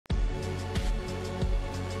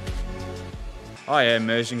Oh yeah,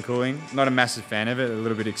 immersion cooling. Not a massive fan of it, a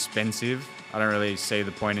little bit expensive. I don't really see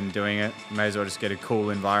the point in doing it. May as well just get a cool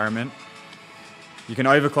environment. You can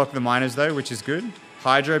overclock the miners though, which is good.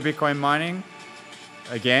 Hydro Bitcoin mining,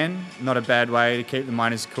 again, not a bad way to keep the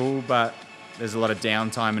miners cool, but there's a lot of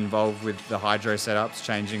downtime involved with the hydro setups,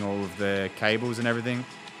 changing all of the cables and everything,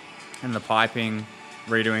 and the piping,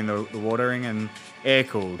 redoing the watering, and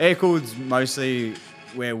air-cooled. Air-cooled's mostly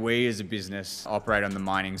where we as a business operate on the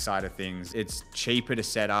mining side of things. It's cheaper to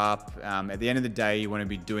set up. At the end of the day, you want to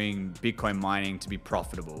be doing Bitcoin mining to be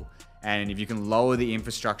profitable. And if you can lower the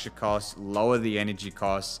infrastructure costs, lower the energy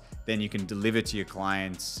costs, then you can deliver to your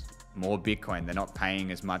clients more Bitcoin. They're not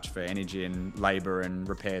paying as much for energy and labor and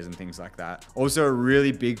repairs and things like that. Also, a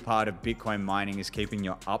really big part of Bitcoin mining is keeping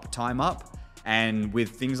your uptime up. And with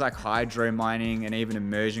things like hydro mining and even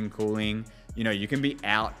immersion cooling, you know, you can be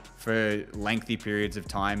out for lengthy periods of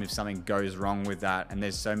time if something goes wrong with that. And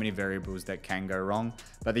there's so many variables that can go wrong.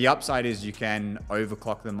 But the upside is you can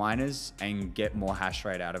overclock the miners and get more hash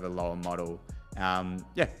rate out of a lower model.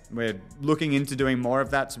 Yeah, we're looking into doing more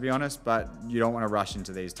of that, to be honest, but you don't want to rush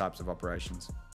into these types of operations.